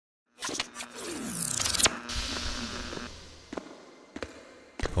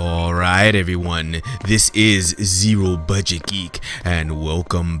Alright everyone, this is Zero Budget Geek and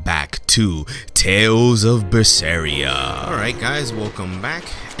welcome back to Tales of Berseria. Alright guys, welcome back,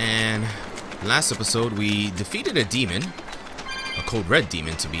 and last episode we defeated a demon, a code red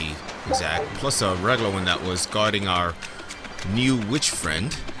demon to be exact, plus a regular one that was guarding our new witch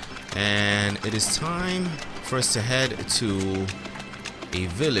friend, and it is time for us to head to a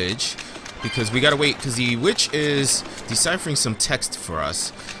village because we gotta wait because the witch is deciphering some text for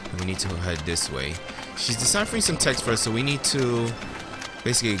us. We need to head this way. She's deciphering some text for us, so we need to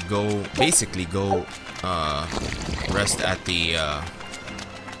basically go rest at the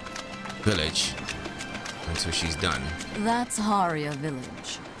village until she's done. That's Haria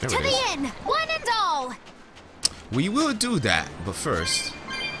village. To the inn, one and all. We will do that, but first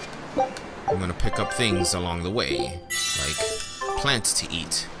I'm gonna pick up things along the way, like plants to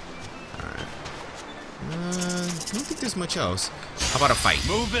eat. Alright. I don't think there's much else. How about a fight?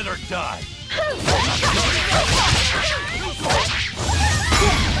 Move it or die.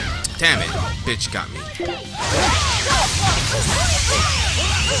 Damn it, bitch got me.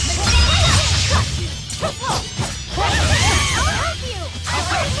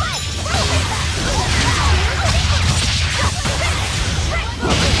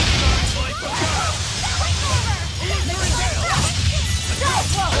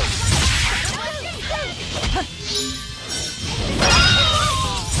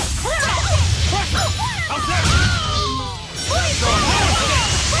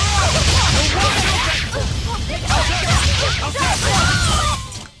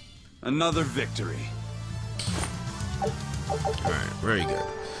 Another victory. Alright, very good.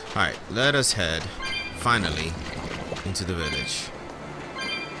 Alright, let us head, finally, into the village.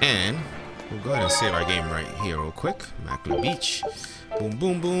 And we'll go ahead and save our game right here real quick. Makla Beach. Boom,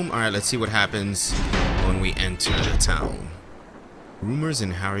 boom, boom. Alright, let's see what happens when we enter the town. Rumors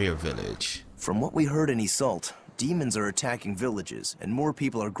in Haria village. From what we heard in Iseult, demons are attacking villages, and more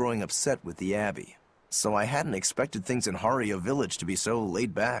people are growing upset with the Abbey. So I hadn't expected things in Haria village to be so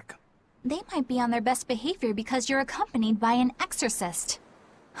laid back. They might be on their best behavior because you're accompanied by an exorcist.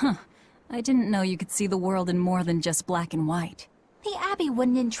 Huh. I didn't know you could see the world in more than just black and white. The Abbey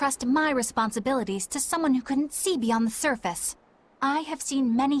wouldn't entrust my responsibilities to someone who couldn't see beyond the surface. I have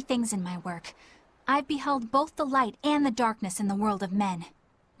seen many things in my work. I've beheld both the light and the darkness in the world of men.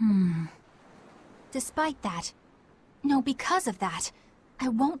 Despite that, no, because of that, I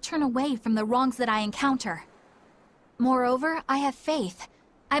won't turn away from the wrongs that I encounter. Moreover, I have faith.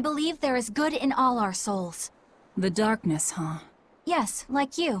 I believe there is good in all our souls. The darkness, huh? Yes,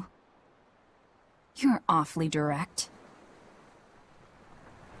 like you. You're awfully direct.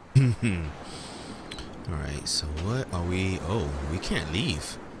 Alright, so what are we... Oh, we can't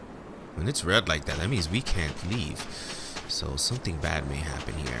leave. When it's red like that, that means we can't leave. So something bad may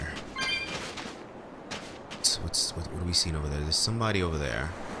happen here. So what are we seeing over there? There's somebody over there.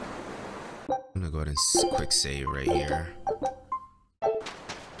 I'm gonna go ahead and quick save right here.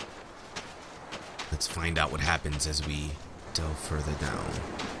 Let's find out what happens as we delve further down.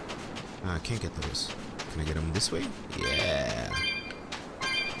 I can't get those. Can I get them this way? Yeah.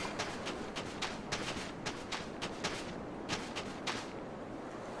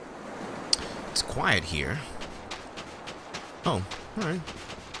 It's quiet here. Oh, alright.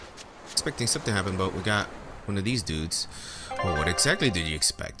 Expecting something to happen, but we got one of these dudes. Well, what exactly did you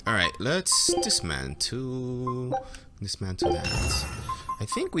expect? Alright, let's dismantle that. I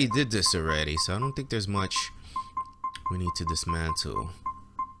think we did this already, so I don't think there's much we need to dismantle.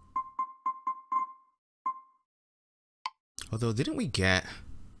 Although, didn't we get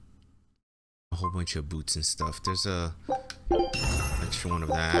a whole bunch of boots and stuff? There's a extra one of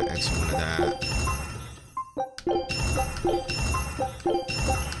that, extra one of that.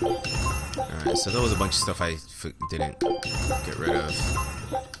 Alright, so there was a bunch of stuff I didn't get rid of.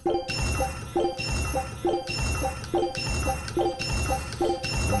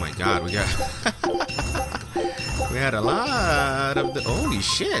 Oh my god, we got... we had a lot of the... Holy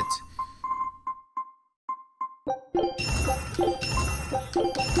shit!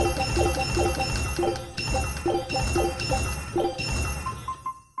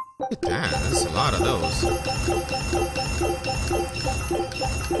 Look at that, that's a lot of those.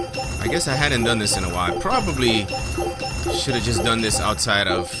 I guess I hadn't done this in a while. I probably should have just done this outside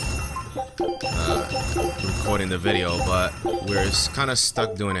of recording the video, but we're kind of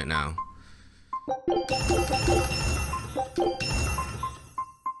stuck doing it now.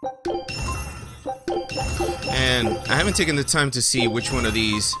 And I haven't taken the time to see which one of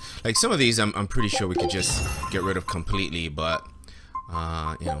these, like some of these I'm pretty sure we could just get rid of completely, but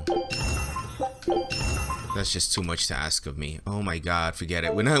you know, That's just too much to ask of me. Oh my god, forget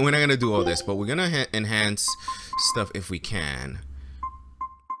it. We're not gonna do all this, but we're gonna enhance stuff if we can.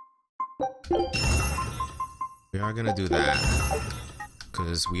 We are gonna do that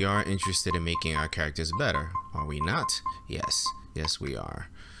because we are interested in making our characters better. Are we not? Yes. Yes, we are.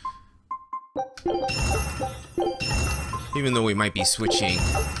 Even though we might be switching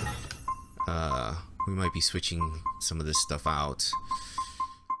some of this stuff out.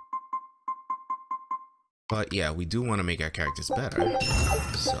 But yeah, we do want to make our characters better.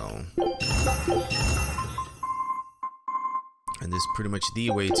 So, and this is pretty much the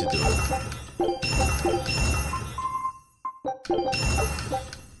way to do it.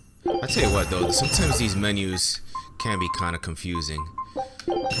 I tell you what though, sometimes these menus can be kind of confusing.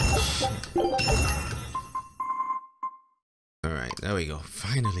 Alright, there we go.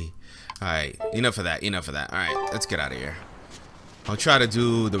 Finally. Alright, enough of that, enough of that. Alright, let's get out of here. I'll try to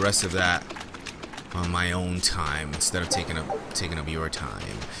do the rest of that on my own time instead of taking up your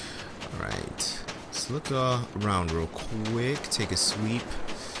time. Alright. Let's look around real quick. Take a sweep.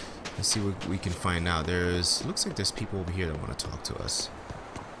 Let's see what we can find out. Looks like there's people over here that want to talk to us.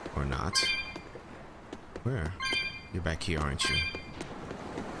 Or not. Where? You're back here, aren't you?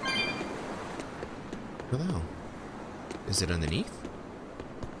 Where the hell? Is it underneath?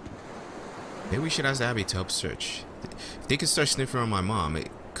 Maybe we should ask Abby to help search. If they could start sniffing on my mom, it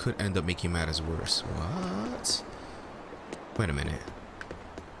could end up making matters worse. What? Wait a minute.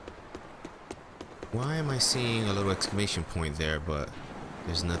 Why am I seeing a little exclamation point there, but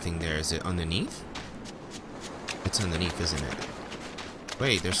there's nothing there? Is it underneath? It's underneath, isn't it?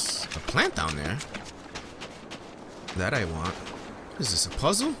 Wait, there's a plant down there. That I want. Is this a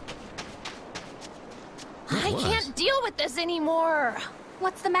puzzle? I can't deal with this anymore.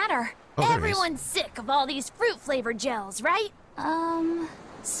 What's the matter? Oh, Everyone's sick of all these fruit-flavored gels, right?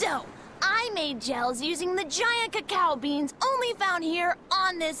 So, I made gels using the giant cacao beans only found here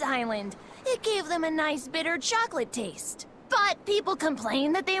on this island. It gave them a nice bitter chocolate taste. But people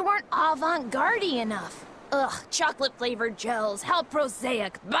complained that they weren't avant-garde enough. Ugh, chocolate-flavored gels, how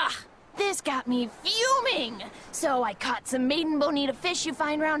prosaic, bah! This got me fuming! So I caught some maiden bonita fish you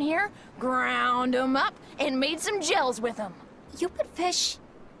find around here, ground them up, and made some gels with them. You put fish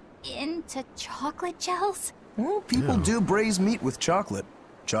into chocolate gels? Well, people do braise meat with chocolate.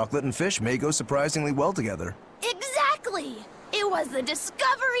 Chocolate and fish may go surprisingly well together. Exactly! It was the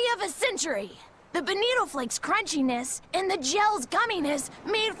discovery of a century! The bonito flakes crunchiness and the gel's gumminess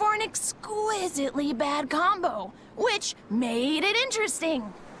made for an exquisitely bad combo, which made it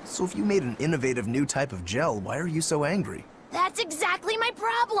interesting. So if you made an innovative new type of gel, why are you so angry? That's exactly my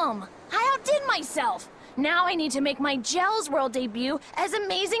problem. I outdid myself. Now I need to make my Gels World debut as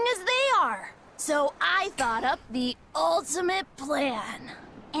amazing as they are. So I thought up the ultimate plan.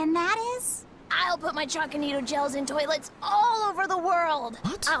 And that is? I'll put my Choconito gels in toilets all over the world.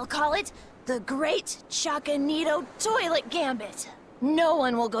 What? I'll call it the Great Choconito Toilet Gambit. No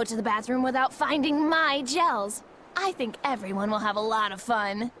one will go to the bathroom without finding my gels. I think everyone will have a lot of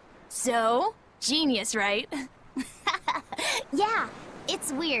fun. So, genius, right? Yeah,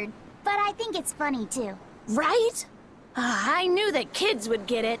 it's weird, but I think it's funny too. Right? I knew that kids would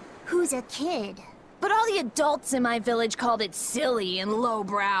get it. Who's a kid? But all the adults in my village called it silly and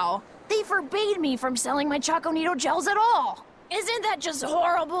lowbrow. They forbade me from selling my Choconito gels at all. Isn't that just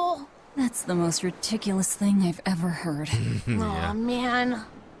horrible? That's the most ridiculous thing I've ever heard. Aw, man.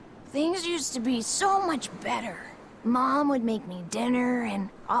 Things used to be so much better. Mom would make me dinner, and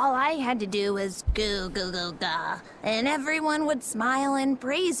all I had to do was go, go, go, ga, and everyone would smile and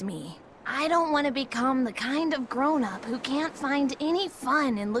praise me. I don't want to become the kind of grown-up who can't find any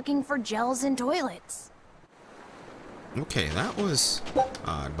fun in looking for gels in toilets. Okay, that was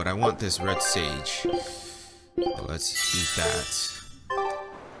odd, but I want this red sage. So let's eat that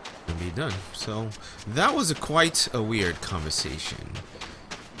and be done. So that was quite a weird conversation.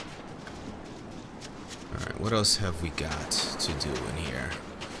 Alright, what else have we got to do in here?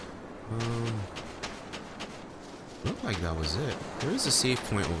 Looked like that was it. There is a save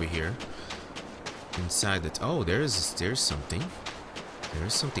point over here. Inside the... Oh, there's something.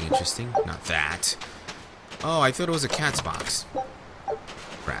 There's something interesting. Not that. Oh, I thought it was a cat's box.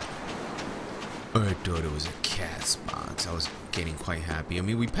 Crap. I thought it was a cat's box. I was getting quite happy. I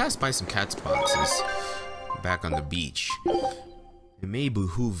mean, we passed by some cat's boxes back on the beach. It may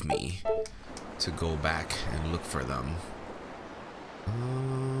behoove me to go back and look for them.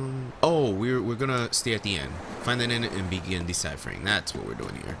 Oh, we're gonna stay at the end. Find the end and begin deciphering. That's what we're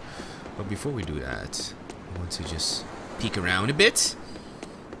doing here. But before we do that, I want to just peek around a bit.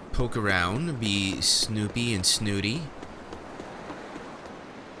 Poke around, be snoopy and snooty.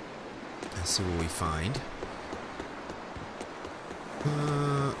 Let's see what we find.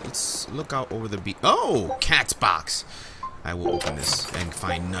 Let's look out over the beach. Oh, cat's box. I will open this and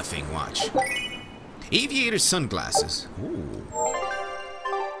find nothing. Watch. Aviator sunglasses. Ooh.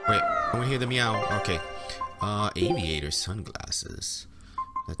 Wait, I want to hear the meow. Okay. Aviator sunglasses.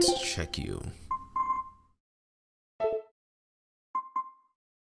 Let's check you.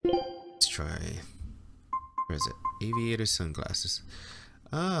 Let's try. Where is it? Aviator sunglasses.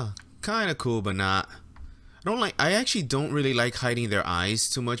 Kind of cool, but not. I actually don't really like hiding their eyes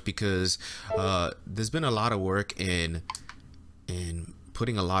too much because there's been a lot of work in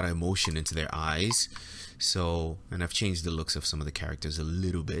putting a lot of emotion into their eyes. So, and I've changed the looks of some of the characters a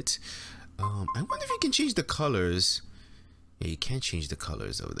little bit. I wonder if you can change the colors. Yeah, you can't change the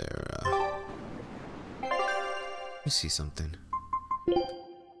colors over there. Let me see something.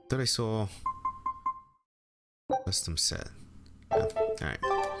 Thought I saw custom set. Yeah.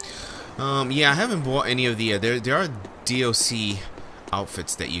 Alright. Yeah, I haven't bought any of the there are DLC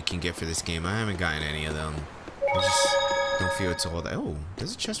outfits that you can get for this game. I haven't gotten any of them. I just don't feel it's all that. Oh,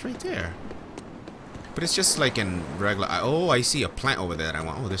 there's a chest right there. But it's just like in regular. Oh, I see a plant over there that I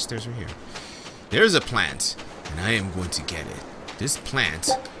want. Oh, there's stairs right here. There's a plant, and I am going to get it. This plant,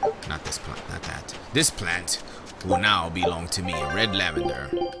 not this plant, not that. This plant will now belong to me. Red lavender.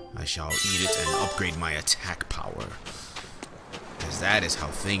 I shall eat it and upgrade my attack power. Because that is how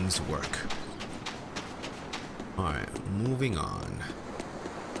things work. Alright, moving on.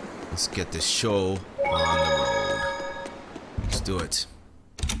 Let's get this show on the road. Let's do it.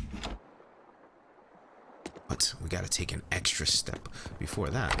 But we gotta take an extra step. Before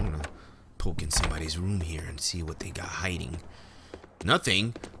that, I'm gonna poke in somebody's room here and see what they got hiding.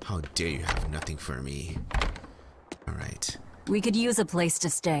 Nothing? How dare you have nothing for me? Alright. We could use a place to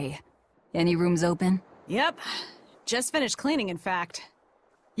stay. Any rooms open? Yep. Just finished cleaning, in fact.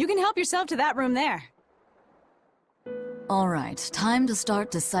 You can help yourself to that room there. All right, time to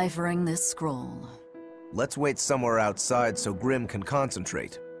start deciphering this scroll. Let's wait somewhere outside so Grim can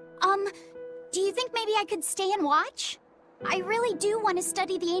concentrate. Do you think maybe I could stay and watch? I really do want to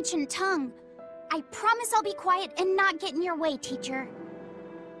study the ancient tongue. I promise I'll be quiet and not get in your way, teacher.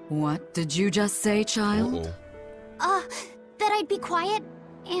 What did you just say, child? Uh-oh. That I'd be quiet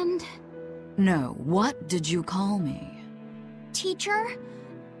and... No, what did you call me? Teacher?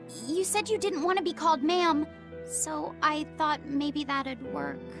 You said you didn't want to be called ma'am, so I thought maybe that'd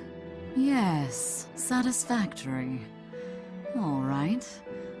work. Yes, satisfactory. All right.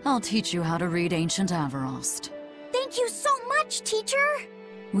 I'll teach you how to read Ancient Avarost. Thank you so much, teacher!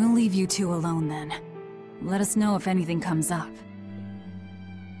 We'll leave you two alone then. Let us know if anything comes up.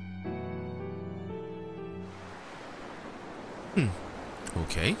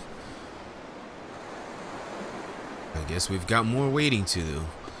 Okay. I guess we've got more waiting to do.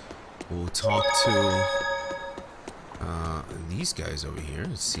 We'll talk to these guys over here.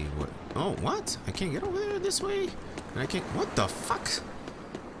 Let's see what. Oh, what? I can't get over there this way? And I can't. What the fuck?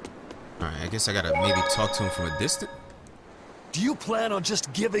 Alright, I guess I gotta maybe talk to him from a distance. Do you plan on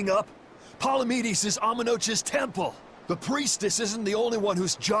just giving up? Palamedes is Amenoch's temple. The priestess isn't the only one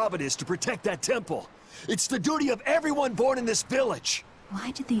whose job it is to protect that temple. It's the duty of everyone born in this village.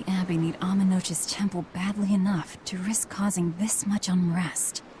 Why did the Abbey need Amenoch's temple badly enough to risk causing this much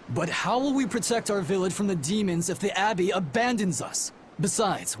unrest? But how will we protect our village from the demons if the Abbey abandons us?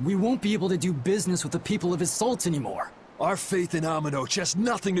 Besides, we won't be able to do business with the people of Isolde anymore. Our faith in Amenoch has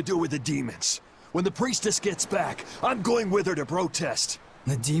nothing to do with the demons. When the priestess gets back, I'm going with her to protest.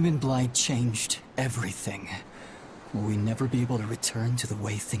 The demon blight changed everything. Will we never be able to return to the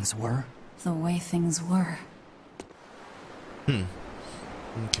way things were? The way things were.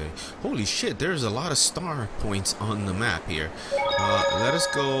 Okay. Holy shit, there's a lot of star points on the map here. Let us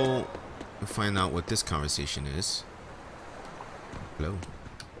go and find out what this conversation is. Hello.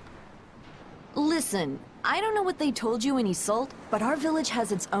 Listen, I don't know what they told you in Isolde, but our village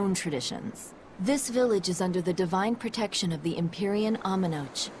has its own traditions. This village is under the divine protection of the Empyrean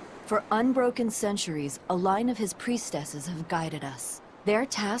Amenoch. For unbroken centuries, a line of his priestesses have guided us. They're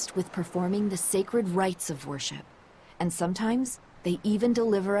tasked with performing the sacred rites of worship. And sometimes, they even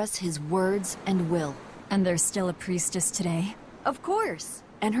deliver us his words and will. And there's still a priestess today? Of course.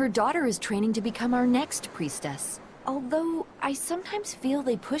 And her daughter is training to become our next priestess. Although, I sometimes feel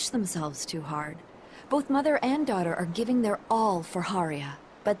they push themselves too hard. Both mother and daughter are giving their all for Haria.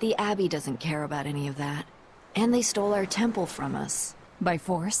 But the Abbey doesn't care about any of that. And they stole our temple from us. By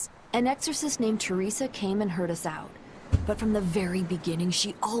force? An exorcist named Teresa came and heard us out. But from the very beginning,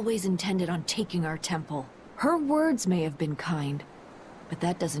 she always intended on taking our temple. Her words may have been kind, but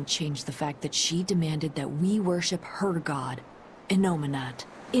that doesn't change the fact that she demanded that we worship her god, Inomanat.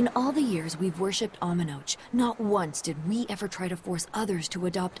 In all the years we've worshipped Aminoch, not once did we ever try to force others to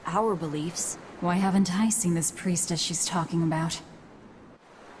adopt our beliefs. Why haven't I seen this priestess she's talking about?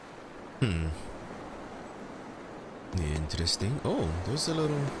 Interesting. Oh, there's a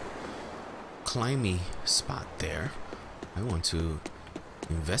little climby spot there. I want to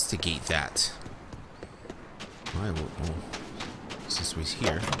investigate that. I will. Oh, since we're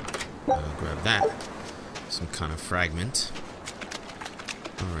here, grab that. Some kind of fragment.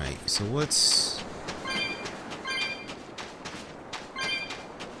 All right. So what's?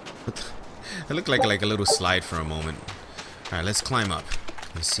 It looked like a little slide for a moment. All right, let's climb up.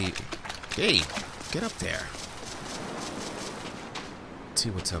 Let's see. Hey, get up there. Let's see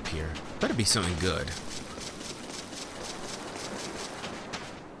what's up here. Better be something good.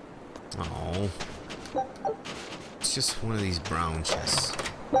 Oh, it's just one of these brown chests.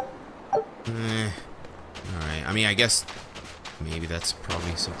 Alright, I mean, I guess maybe that's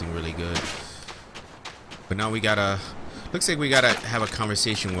probably something really good. But now we gotta... Looks like we gotta have a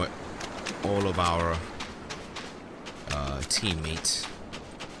conversation with all of our teammates.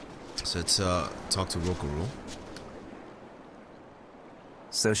 So let's talk to Rokaru.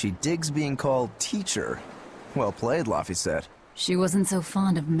 So she digs being called teacher. Well played, Laphicet. She wasn't so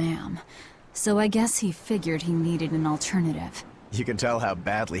fond of ma'am, so I guess he figured he needed an alternative. You can tell how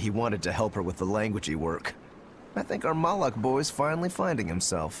badly he wanted to help her with the languagey work. I think our Malak boy's finally finding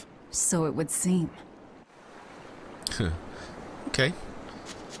himself. So it would seem. Okay.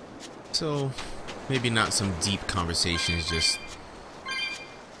 So, maybe not some deep conversations, just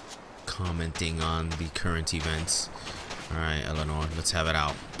commenting on the current events. Alright, Eleanor, let's have it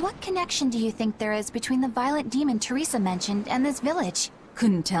out. What connection do you think there is between the violent demon Teresa mentioned and this village?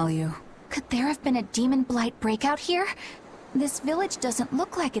 Couldn't tell you. Could there have been a demon blight breakout here? This village doesn't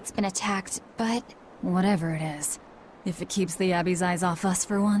look like it's been attacked, but... Whatever it is. If it keeps the Abbey's eyes off us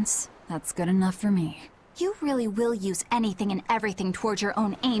for once, that's good enough for me. You really will use anything and everything towards your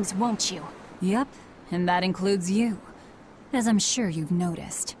own aims, won't you? Yep, and that includes you. As I'm sure you've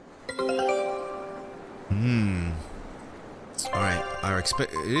noticed. Alright, our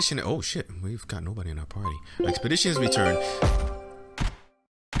expedition... Oh shit, we've got nobody in our party. Our expedition has returned.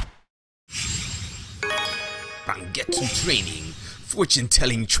 Bangetsu training.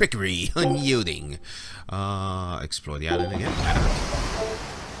 Fortune-telling trickery. Unyielding. Explore the island again.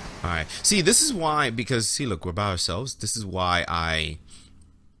 Alright, see, this is why... Because, see, look, we're by ourselves. This is why I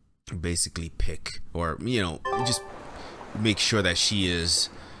basically pick... Or, you know, just make sure that she is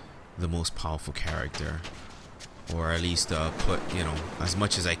the most powerful character. Or at least put, you know, as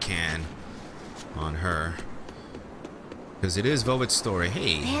much as I can on her. Because it is Velvet's story.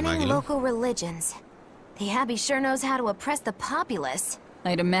 Hey, banning local religions. The Abbey sure knows how to oppress the populace.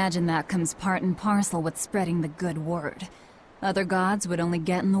 I'd imagine that comes part and parcel with spreading the good word. Other gods would only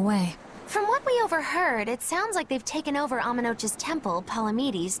get in the way. From what we overheard, it sounds like they've taken over Aminoch's temple,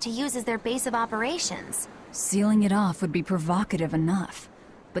 Palamedes, to use as their base of operations. Sealing it off would be provocative enough.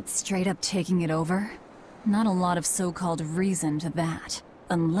 But straight up taking it over? Not a lot of so-called reason to that.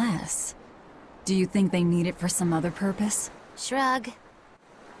 Unless... Do you think they need it for some other purpose? Shrug.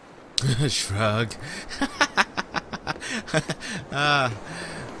 Shrug. I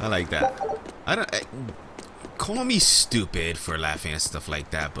like that. Call me stupid for laughing at stuff like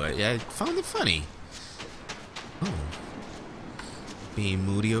that, but yeah, I found it funny. Oh. Being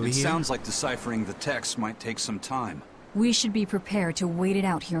moody over here? It sounds like deciphering the text might take some time. We should be prepared to wait it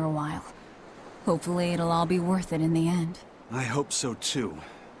out here a while. Hopefully it'll all be worth it in the end. I hope so too.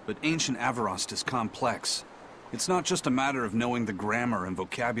 But ancient Avarost is complex. It's not just a matter of knowing the grammar and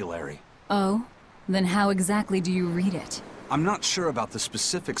vocabulary. Oh? Then how exactly do you read it? I'm not sure about the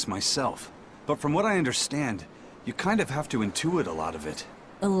specifics myself, but from what I understand, you kind of have to intuit a lot of it.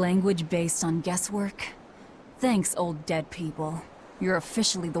 A language based on guesswork? Thanks, old dead people. You're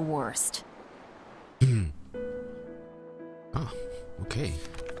officially the worst. Oh, okay.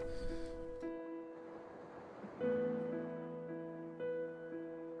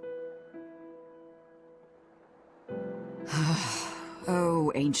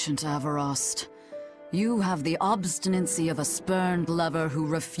 Oh, ancient Avarost. You have the obstinacy of a spurned lover who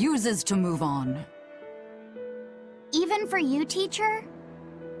refuses to move on. Even for you, teacher?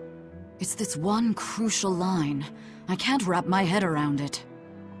 It's this one crucial line. I can't wrap my head around it.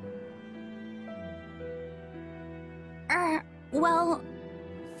 Well,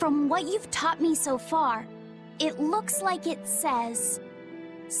 from what you've taught me so far, it looks like it says...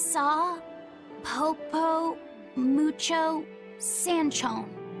 Sa, Popo, Mucho, Sanchon.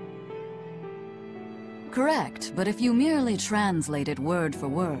 Correct, but if you merely translate it word for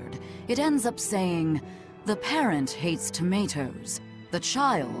word, it ends up saying, the parent hates tomatoes, The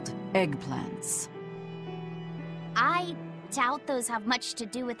child, eggplants. I doubt those have much to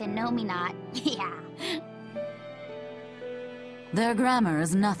do with Inominat. Yeah. Their grammar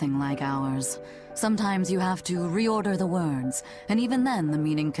is nothing like ours. Sometimes you have to reorder the words, and even then the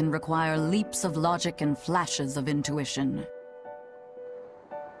meaning can require leaps of logic and flashes of intuition.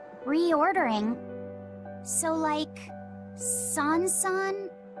 Reordering? So like, San-san,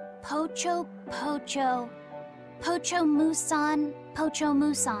 Pocho, Pocho Musan, Pocho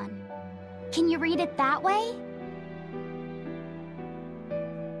Musan. Can you read it that way?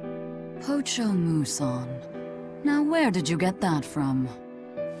 Pocho Musan. Now where did you get that from?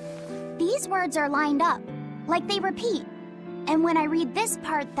 These words are lined up, like they repeat. And when I read this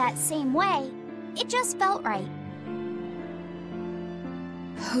part that same way, it just felt right.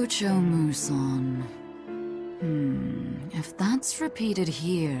 Pocho Musan. If that's repeated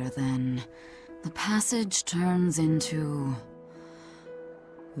here, then the passage turns into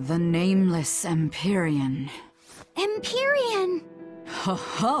the Nameless Empyrean. Empyrean! Ho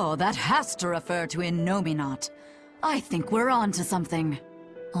ho, that has to refer to Inominat. I think we're on to something.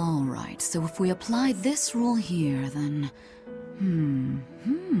 Alright, so if we apply this rule here, then...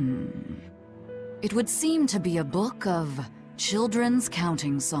 It would seem to be a book of children's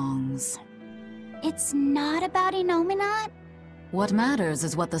counting songs. It's not about Inominat? What matters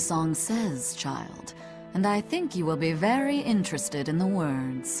is what the song says, child. And I think you will be very interested in the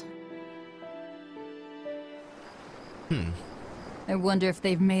words. I wonder if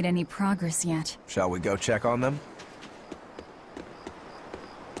they've made any progress yet. Shall we go check on them?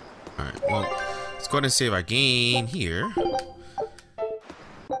 Alright, well, let's go ahead and save our game here.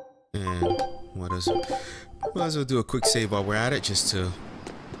 And what is it? Might as well do a quick save while we're at it, just to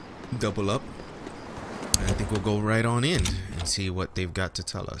double up. And I think we'll go right on in and see what they've got to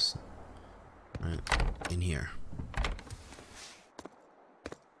tell us. Right, in here.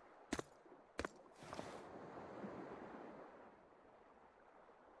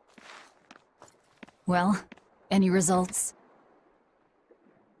 Well, any results?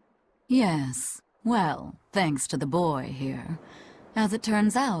 Yes. Well, thanks to the boy here. As it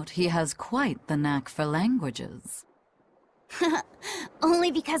turns out, he has quite the knack for languages.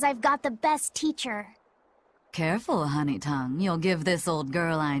 Only because I've got the best teacher. Careful, honey tongue. You'll give this old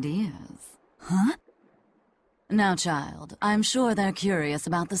girl ideas. Huh? Now, child, I'm sure they're curious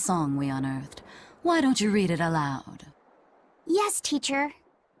about the song we unearthed. Why don't you read it aloud? Yes, teacher.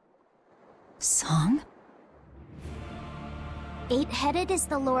 Song? 8-headed is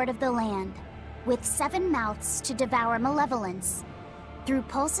the lord of the land, with 7 mouths to devour malevolence. Through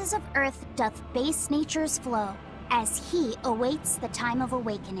pulses of earth doth base nature's flow, as he awaits the time of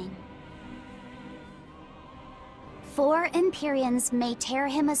awakening. 4 Empyreans may tear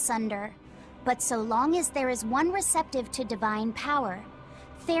him asunder, but so long as there is one receptive to divine power,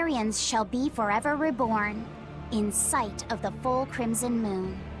 Therians shall be forever reborn, in sight of the full crimson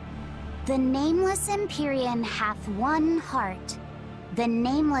moon. The Nameless Empyrean hath one heart. The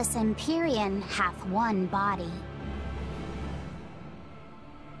Nameless Empyrean hath one body.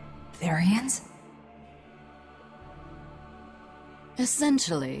 Therians?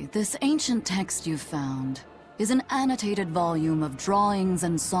 Essentially, this ancient text you found is an annotated volume of drawings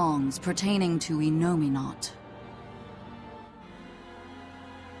and songs pertaining to Inominat.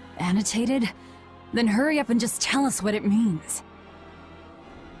 Annotated? Then hurry up and just tell us what it means.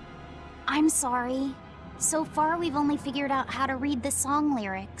 I'm sorry. So far, we've only figured out how to read the song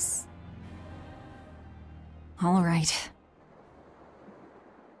lyrics. All right.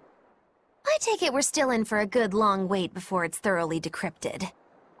 I take it we're still in for a good long wait before it's thoroughly decrypted.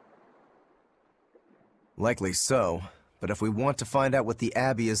 Likely so, but if we want to find out what the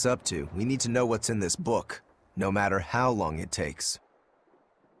Abbey is up to, we need to know what's in this book, no matter how long it takes.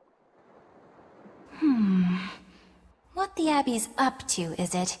 What the Abbey's up to,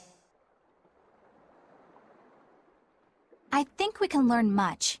 is it? I think we can learn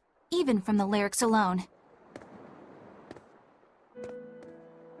much, even from the lyrics alone.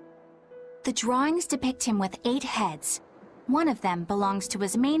 The drawings depict him with 8 heads. One of them belongs to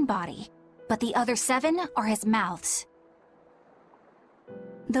his main body, but the other 7 are his mouths.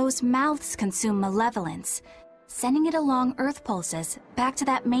 Those mouths consume malevolence, sending it along Earth pulses back to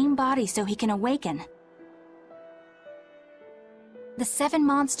that main body so he can awaken. The 7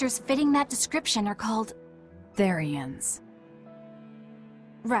 monsters fitting that description are called Therians.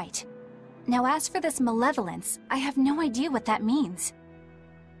 Right. Now as for this malevolence, I have no idea what that means.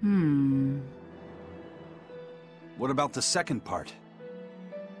 What about the second part?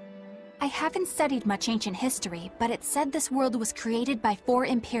 I haven't studied much ancient history, but it said this world was created by 4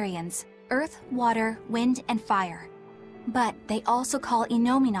 Empyreans: Earth, Water, Wind, and Fire. But they also call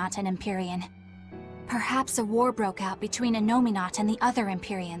Inomata an Empyrean. Perhaps a war broke out between Inomata and the other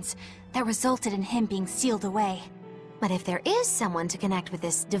Empyreans that resulted in him being sealed away. But if there is someone to connect with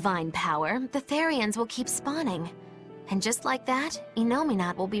this divine power, the Therians will keep spawning. And just like that,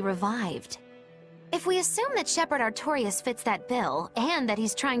 Inomata will be revived. If we assume that Shepherd Artorius fits that bill, and that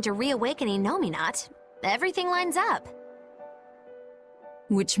he's trying to reawaken Inomata, everything lines up.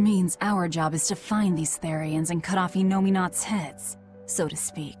 Which means our job is to find these Therians and cut off Inomata's heads, so to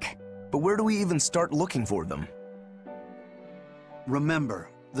speak. But where do we even start looking for them? Remember,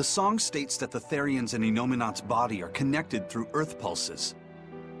 the song states that the Therians in Inomata's body are connected through earth pulses.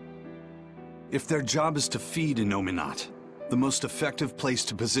 If their job is to feed Inomata, the most effective place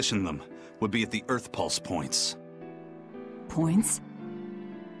to position them would be at the earth pulse points. Points?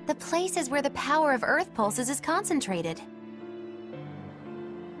 The places where the power of earth pulses is concentrated.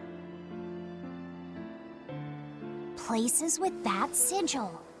 Places with that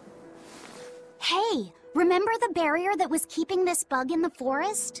sigil. Hey, remember the barrier that was keeping this bug in the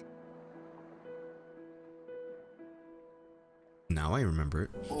forest? Now I remember it.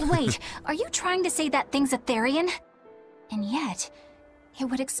 Wait, are you trying to say that thing's a Therian? And yet, it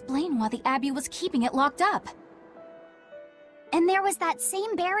would explain why the Abbey was keeping it locked up. And there was that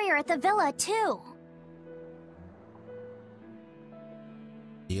same barrier at the villa, too.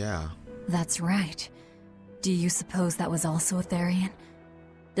 Yeah. That's right. Do you suppose that was also a Therian?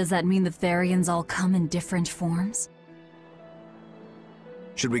 Does that mean the Therians all come in different forms?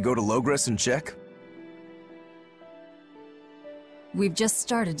 Should we go to Logres and check? We've just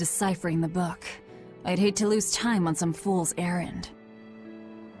started deciphering the book. I'd hate to lose time on some fool's errand.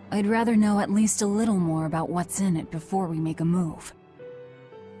 I'd rather know at least a little more about what's in it before we make a move.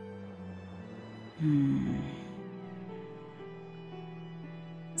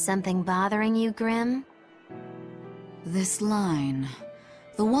 Something bothering you, Grim? This line.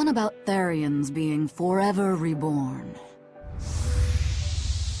 The one about Therians being forever reborn.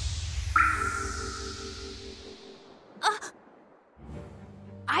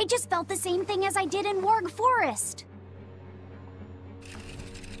 I just felt the same thing as I did in Warg Forest.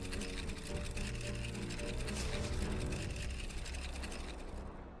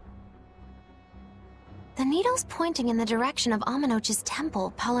 The needle's pointing in the direction of Amenoch's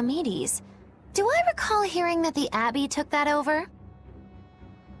temple, Palamedes. Do I recall hearing that the Abbey took that over?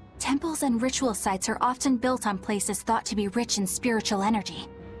 Temples and ritual sites are often built on places thought to be rich in spiritual energy.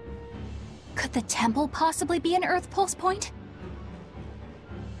 Could the temple possibly be an Earth Pulse point?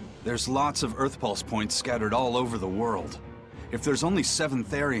 There's lots of earth pulse points scattered all over the world. If there's only 7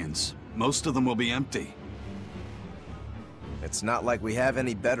 Therians, most of them will be empty. It's not like we have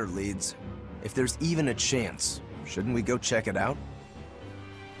any better leads. If there's even a chance, shouldn't we go check it out?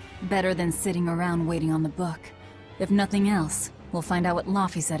 Better than sitting around waiting on the book. If nothing else, we'll find out what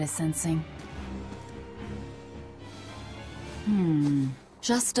Laphicet is sensing.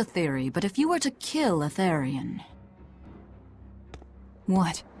 Just a theory, but if you were to kill a Therian...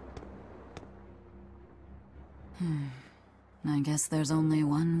 What? I guess there's only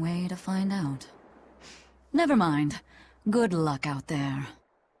one way to find out. Never mind. Good luck out there.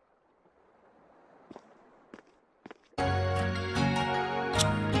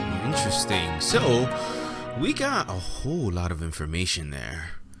 Interesting. So, we got a whole lot of information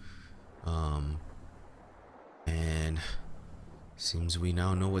there. And seems we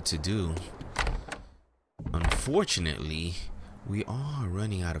now know what to do. Unfortunately, we are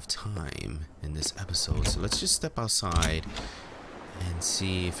running out of time in this episode, so let's just step outside and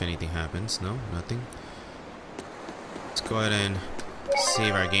see if anything happens. No, nothing. Let's go ahead and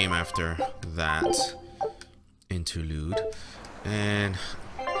save our game after that interlude and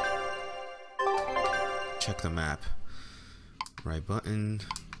check the map. Right button.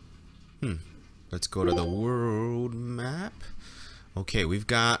 Let's go to the world map. Okay, we've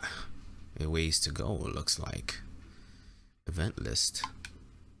got a ways to go, it looks like. Event list.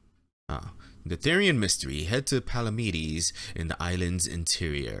 The Therian mystery. Head to Palamedes in the island's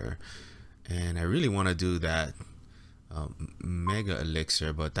interior. And I really want to do that mega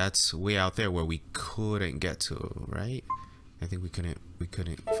elixir, but that's way out there where we couldn't get to, right? I think we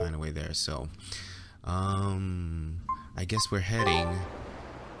couldn't find a way there. So I guess we're heading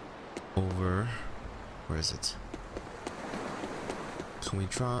over. Where is it? Can we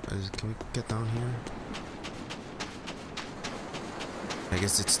get down here? I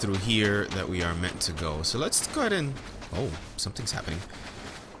guess it's through here that we are meant to go. So let's go ahead and... Oh, something's happening.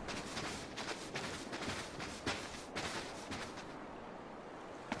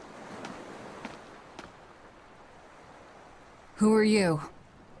 Who are you?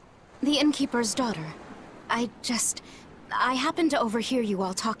 The innkeeper's daughter. I just I happened to overhear you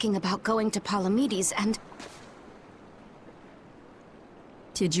all talking about going to Palamedes, and...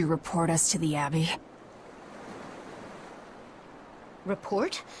 Did you report us to the Abbey?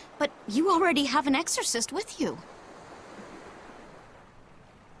 Report? But you already have an exorcist with you.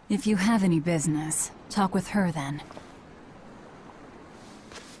 If you have any business, talk with her then.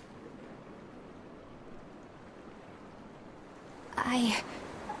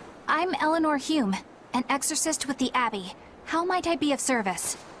 I'm Eleanor Hume, an exorcist with the Abbey. How might I be of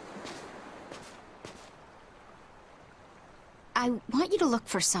service? I want you to look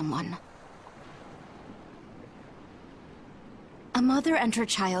for someone. A mother and her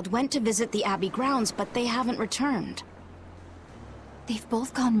child went to visit the Abbey grounds, but they haven't returned. They've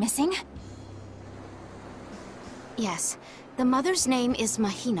both gone missing? Yes. The mother's name is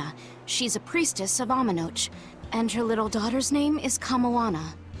Mahina. She's a priestess of Aminoch. And her little daughter's name is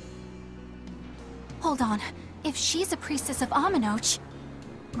Kamoana. Hold on. If she's a priestess of Aminoch...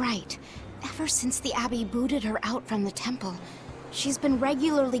 Right. Ever since the Abbey booted her out from the temple, she's been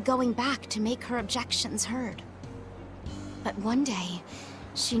regularly going back to make her objections heard. But one day,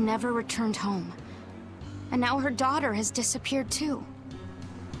 she never returned home. And now her daughter has disappeared too.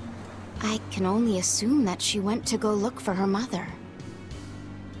 I can only assume that she went to go look for her mother.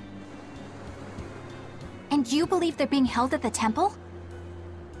 And you believe they're being held at the temple?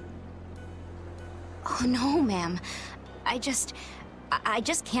 Oh no, ma'am. I just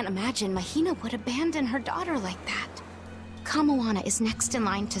can't imagine Mahina would abandon her daughter like that. Kamoana is next in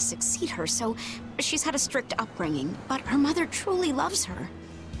line to succeed her, so she's had a strict upbringing, but her mother truly loves her.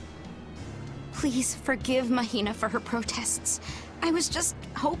 Please forgive Mahina for her protests. I was just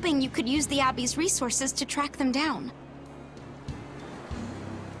hoping you could use the Abbey's resources to track them down.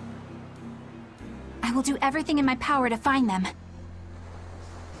 I will do everything in my power to find them.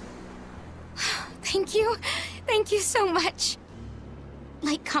 Thank you. Thank you so much.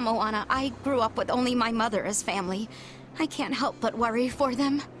 Like Kamoana, I grew up with only my mother as family. I can't help but worry for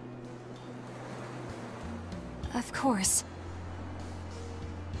them. Of course.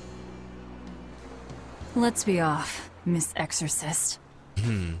 Let's be off, Miss Exorcist.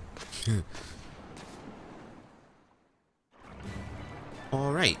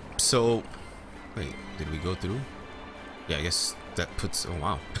 Alright, so... Wait, did we go through? Yeah, I guess that puts... Oh,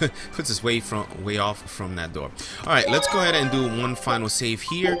 wow. Puts us way off from that door. Alright, let's go ahead and do one final save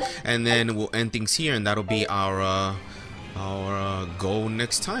here, and then we'll end things here, and that'll be our goal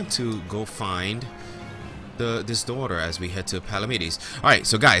next time, to go find this daughter as we head to Palamedes. Alright,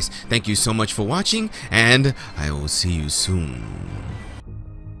 so guys, thank you so much for watching, and I will see you soon.